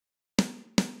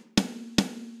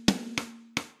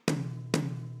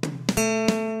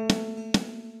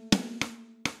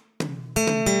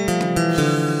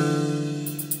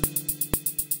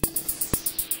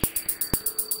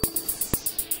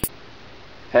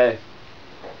Hey,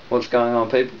 what's going on,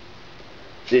 people?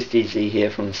 It's DZ here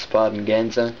from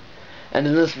SpartanGameZone, and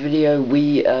in this video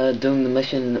we are doing the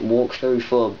mission walkthrough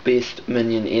for best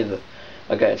minion ever.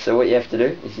 Okay, so what you have to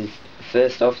do is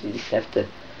first off you just have to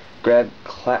grab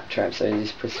claptrap, so you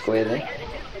just press square there,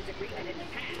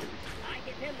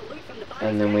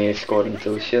 and then we escort him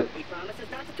to a ship.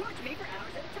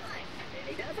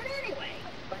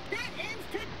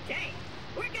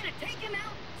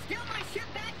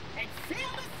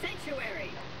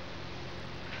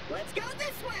 Let's go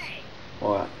this way!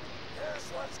 Alright. Here's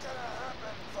what's gonna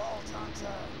happen, Vault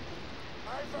Hunter.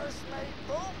 My first mate,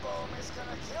 Boom Boom, is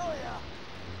gonna kill ya.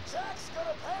 Jack's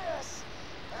gonna pay us,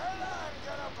 and I'm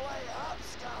gonna play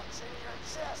hopscotch in your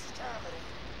chest cavity.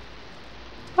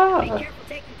 Be careful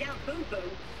taking down Boom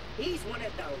Boom. He's one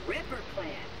of the Ripper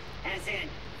clan, as in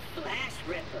Flash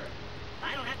Ripper.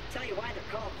 I don't have to tell you why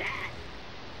they're called that.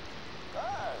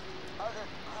 Hey, I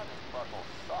didn't buckle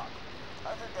suck.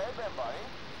 How's your day been, buddy?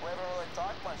 We haven't really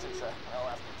talked much since I'll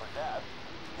ask you for Dad.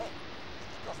 Hey, did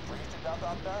you go freeze to death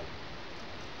out there?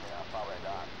 Yeah, probably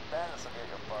not. Bandits will get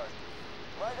you first.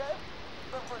 My day?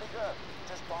 Been pretty good.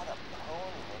 Just bought a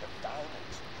pony made of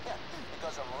diamonds. Yeah,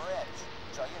 because I'm rich.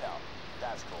 So, you know,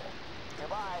 that's cool.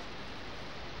 Goodbye.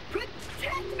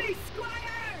 Protect me,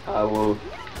 Squire!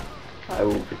 I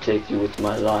will protect you with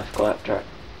my life, claptrap.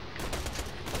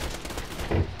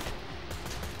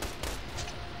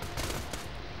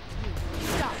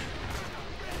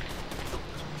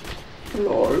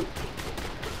 Lord.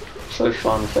 So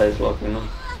fun phase locking them,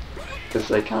 because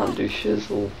they can't do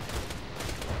shizzle.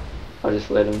 I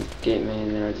just let them get me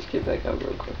and then I just get back up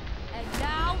real quick. And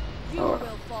now you will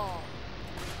fall.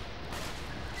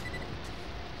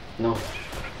 No.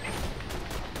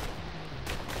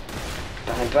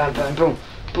 Bang, bang, bang, boom,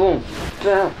 boom,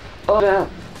 bam, oh, bam,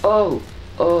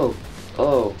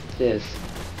 oh, yes.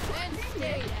 And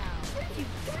stay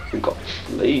down. We got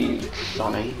sleeves,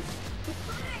 sonny.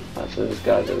 Right, so this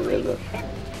guy's over there,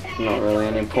 but not really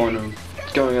any point in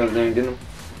going over there and getting him.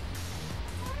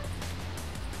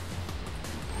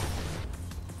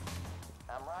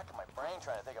 I'm racking my brain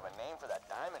trying to think of a name for that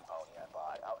diamond pony I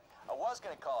bought. I was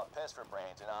going to call it Piss for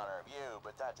Brains in honor of you,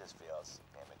 but that just feels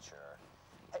immature.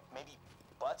 Hey, maybe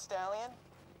Butt Stallion?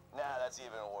 Nah, that's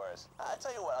even worse. I'll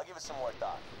tell you what, I'll give it some more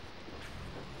thought.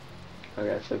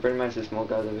 Okay, so pretty much this small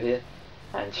guy's over here.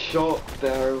 And short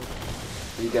barrel.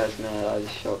 You guys mad, I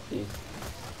just shot you.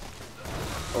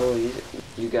 Oh,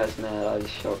 you guys mad, I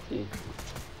just shot you.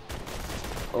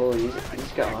 Oh, he's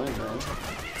got home, man.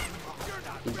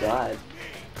 He died.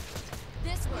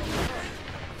 This way.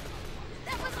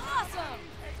 That was awesome.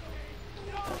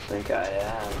 I think I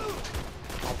am.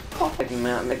 Oh,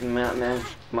 make him out, man.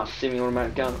 My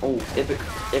semi-automatic gun. Oh,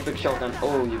 epic shotgun.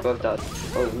 Oh, you both died.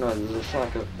 Oh no, there's a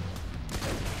psycho.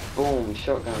 Boom,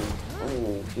 shotgun.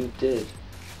 Oh, you did.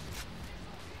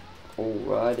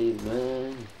 Alrighty,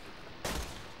 man.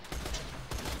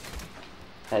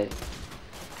 Hey.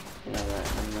 You know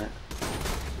that, I'm that.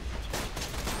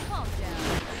 Calm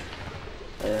down.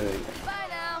 There we go. Bye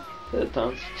now. Third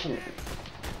time's a charm.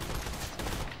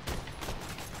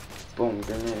 Boom,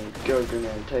 grenade. Go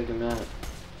grenade, take him out.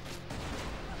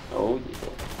 Oh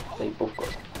yeah. They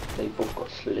both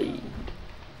got sleeved.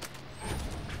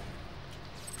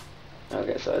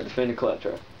 Okay, so I defended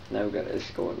claptrap. Now we gotta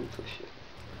escort him to shit.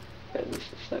 Okay, this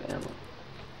is no ammo.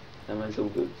 Ammo's all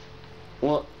good.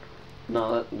 What?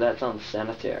 No, that's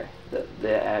unsanitary.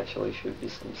 There actually should be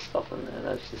some stuff in there.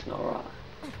 That's just not right.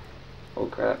 Oh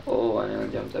crap. Oh, I nearly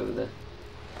jumped over there.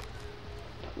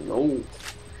 No.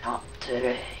 Not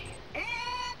today. And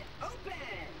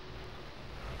open!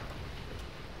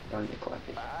 Don't you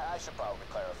clappy. I should probably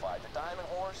clarify. The diamond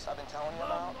horse I've been telling you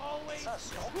about, it's not a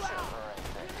sculpture or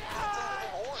anything.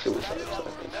 It's a living horse. Suicide.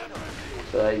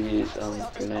 So they use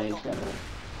grenades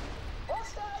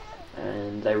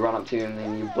and they run up to you and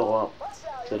then you blow up.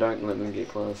 So don't let them get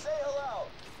close. Say hello.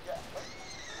 Yeah.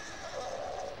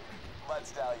 Butt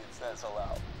Stallion says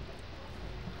hello.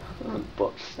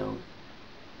 Buckstone.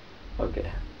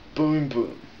 Okay. Boom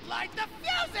boom. Light the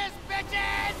fuses,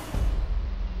 bitches!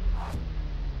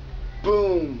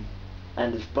 Boom!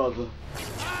 And his brother.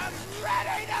 I'm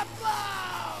ready to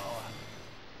blow!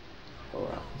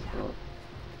 Alright.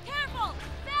 Careful!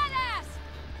 Badass!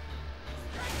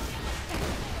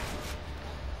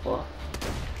 What?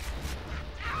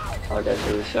 Okay,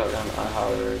 so the shotgun, I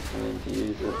highly recommend to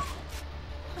use it.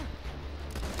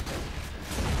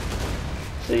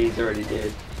 See, he's already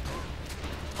dead.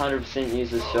 100%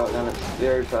 use this shotgun, it's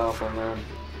very powerful, man.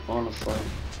 Honestly,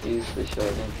 use this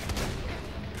shotgun.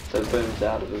 So Boom's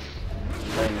out of his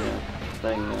thing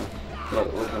now.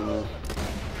 Look at him there.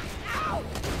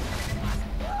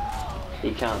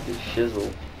 He can't do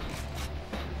shizzle.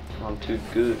 I'm too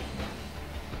good.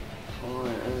 I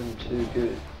am too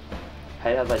good.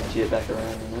 Hate how they jet back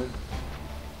around, you know?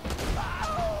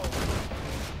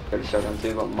 Got a shotgun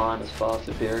too, but mine is far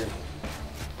superior.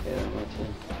 Yeah, that makes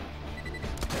sense.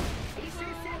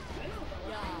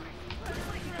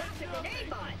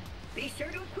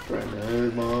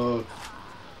 Grenade mod.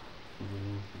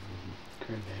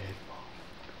 Grenade mod.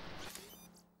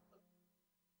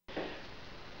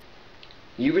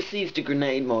 You received a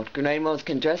grenade mod. Grenade mods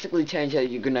can drastically change how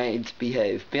your grenades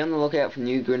behave. Be on the lookout for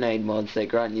new grenade mods that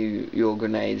grant you your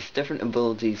grenades different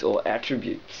abilities or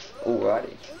attributes.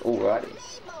 Alrighty, alrighty.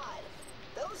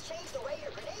 Those change the way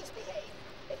your grenades behave.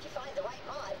 If you find the right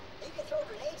mod, you can throw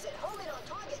grenades that home in on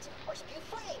targets, or spew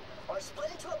flame, or split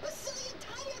into a bazillion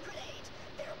tinier grenades.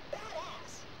 They're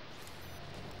badass.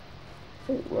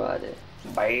 Alrighty.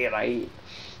 Badass.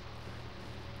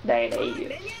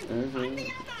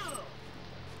 Badass.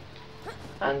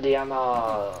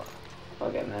 Andiamo.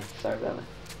 Okay, man. Sorry about that.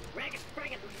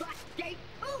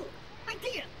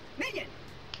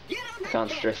 I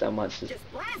can't stress how much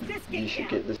you should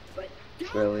get this.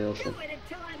 It's really awesome.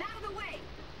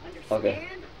 Okay.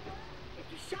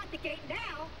 If you shot the gate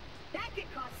now, that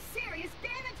could cause serious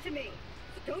damage to me.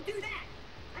 So don't do that.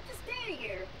 I'm just standing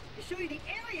here to show you the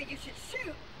area you should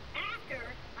shoot after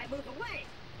I move away,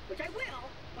 which I will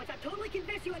once I'm totally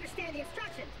convinced you understand the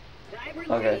instructions that I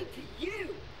relayed to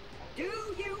you. Do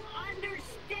you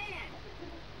understand?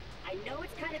 I know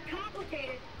it's kind of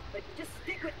complicated, but just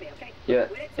stick with me, okay? Yeah,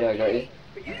 When it's yeah, I got you.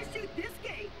 For you to shoot this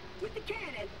gate with the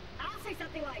cannon, I'll say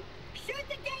something like, shoot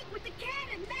the gate with the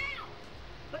cannon now!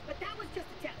 But that was just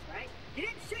a test, right? You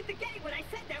didn't shoot the gate when I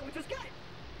said that, which was good.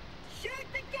 Shoot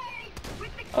the gate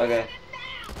with the cannon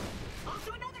now!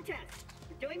 Also another test.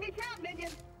 You're doing me proud,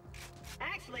 minion.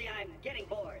 Actually, I'm getting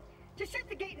bored. Just shoot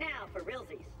the gate now for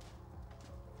realsies.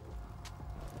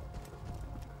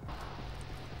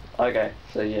 Okay,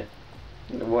 so yeah.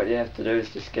 What you have to do is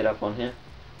just get up on here.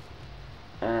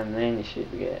 And then you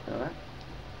shoot the gate, alright?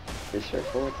 Pretty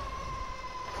straightforward.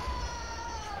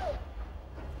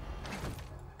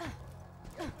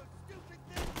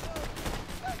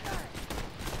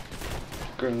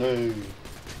 Grenade.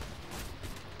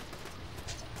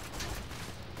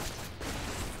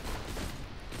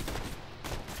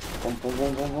 Boom, boom,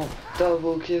 boom, boom, boom.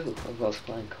 Double kill. I was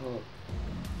playing co-op.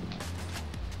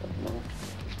 But no,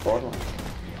 it's Borderlands.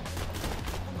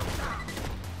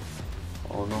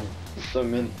 Oh no, there's so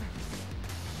many.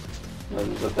 No,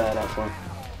 there's a badass one.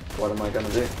 What am I gonna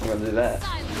do? I'm gonna do that.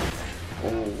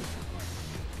 Oh.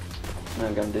 No,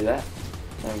 I'm gonna do that.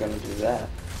 No, I'm gonna do that.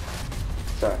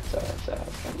 Sorry. I was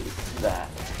gonna do that.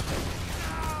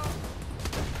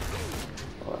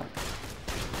 Alright.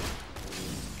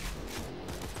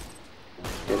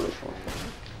 Get this one.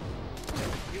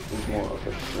 He's more of a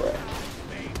threat.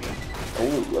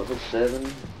 Oh, level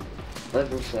 7.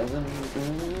 Level 7.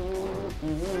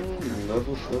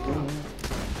 Level 7.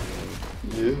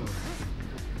 Yeah.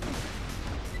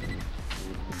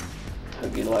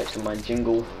 Hope you liked my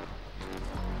jingle.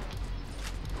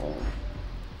 Oh.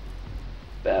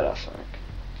 Badass rank.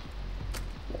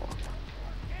 More.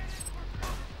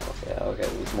 Okay,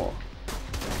 there's more.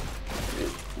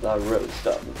 They're really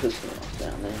starting to piss me off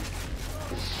down there.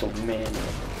 There's so many of them.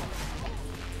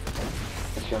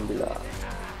 It's gonna be like,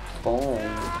 boom,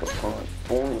 go punch,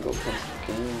 boom, go punch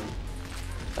the king.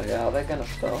 Okay, how are they gonna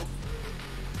stop?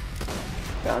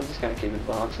 Yeah, I'm just gonna keep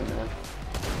advancing, man.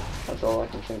 That's all I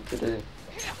can think to do.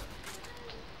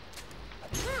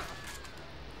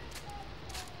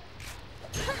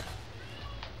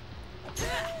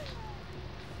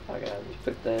 Okay, just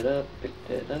pick that up,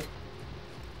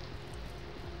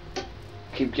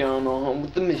 Keep going on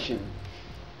with the mission.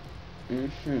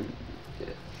 Yes.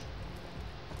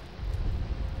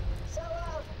 So,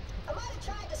 I might have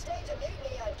tried to stage a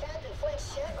mutiny on Captain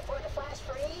Flint's ship before the flash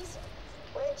freeze,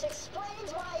 which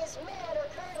explains why his men are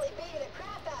currently beating the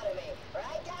crap out of me,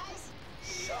 right, guys?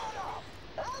 Shut up!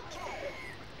 Okay.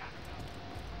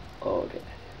 Okay.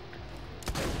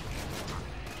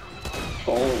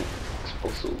 Boom.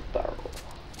 Explosive barrel.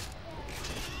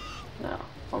 Now,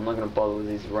 I'm not gonna bother with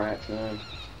these rats, man.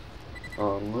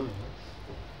 Unless...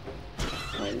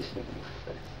 Wait, this is gonna be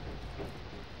fast.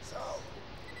 So,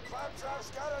 Claptrap's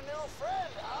got a new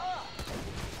friend, huh?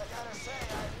 I gotta say,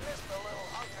 I missed the little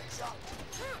hunk of junk.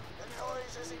 The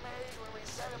noises he made when we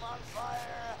set him on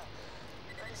fire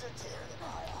brings a tear to my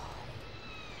eye.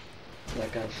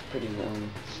 That guy's pretty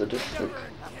sadistic.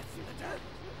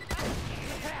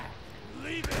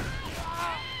 Leave it!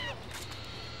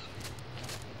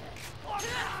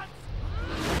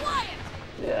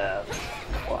 Yeah,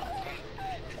 what?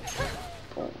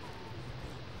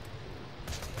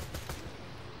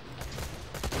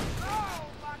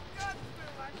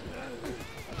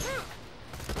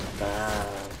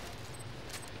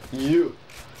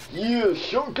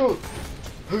 go!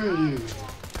 Hey.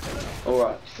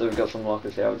 Alright, so we've got some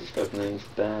lockers here. I'll just open these.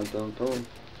 Bam, boom, boom.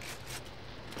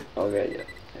 Okay, yeah. There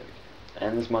we go.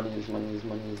 And there's money, there's money, there's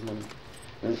money, there's money.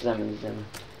 There's ammo, there's ammo.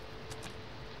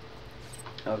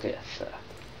 Okay,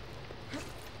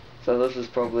 so this is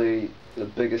probably the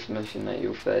biggest mission that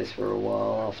you'll face for a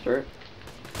while after it.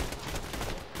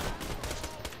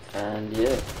 And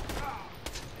yeah,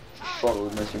 follow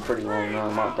the mission pretty long now.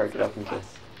 I might break it up into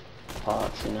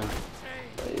parts, you know.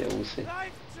 But yeah, we'll see.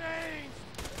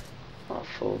 Not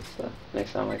full, so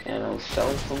next time I can I'll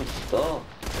sell some stuff.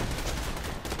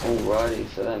 Alrighty,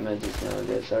 so that magic's now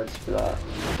there, so it's like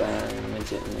bang,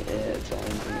 magic in the air,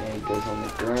 bang in the air, goes on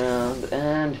the ground,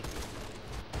 and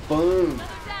boom!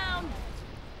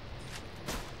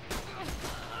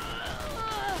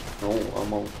 No,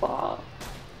 I'm on fire.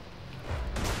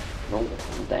 No,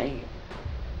 I'm down.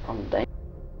 I'm down.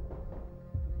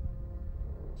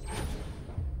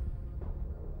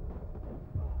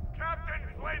 Captain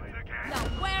Flint again. Now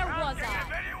where was I?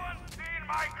 Has anyone seen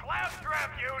my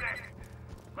claptrap unit?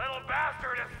 Little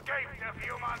bastard escaped a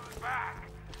few months back.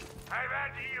 I've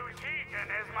had to use Heaton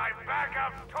as my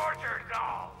backup torture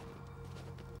doll.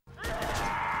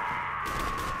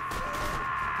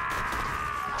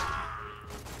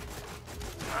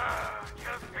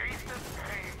 Just hate the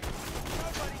same.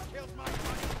 Nobody killed my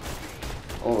buddy.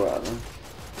 Alright then.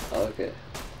 Okay.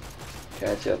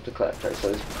 Catch up to claptrap. So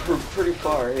it's pretty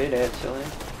far ahead actually.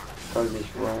 Probably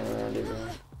just running around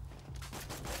everywhere.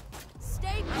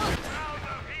 Stay put. Sound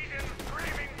of Heaton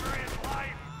screaming for his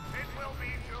life. It will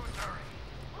be 2:30.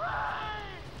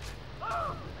 Rain!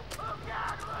 Oh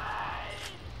God, rain!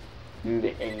 See you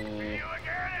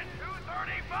again at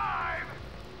 2:35.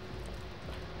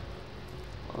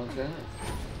 Okay.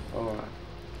 Alright.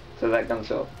 So that gun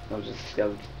shop I was just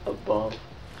discovered above.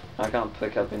 I can't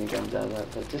pick up any guns out of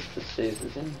that, but just to see if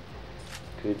there's any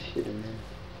good shit in there. A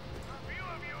few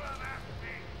of you have asked me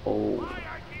Oh, why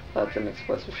I keep that's an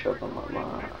explosive shot on my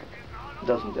mark.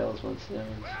 Doesn't delve once there.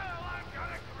 Well, I've got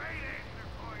a great answer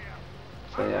for you.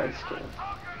 So yeah, just kidding.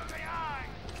 Talker to the eye.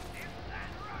 Isn't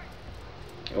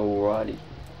that right? Alrighty.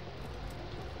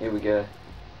 Here we go.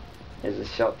 There's a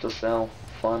shop to sell,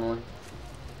 finally.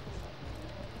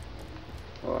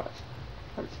 Alright.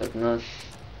 Let's open this.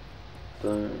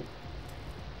 Boom.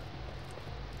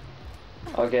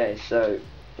 Okay, so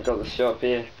we've got the shop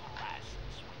here.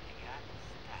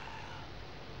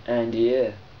 And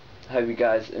yeah, hope you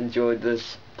guys enjoyed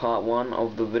this part 1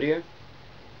 of the video.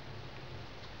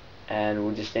 And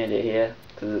we'll just end it here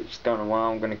because it's gone a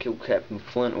while. I'm going to kill Captain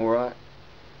Flint, alright?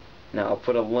 Now I'll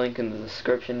put a link in the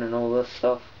description and all this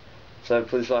stuff. So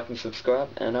please like and subscribe,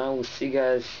 and I will see you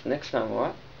guys next time,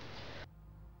 alright?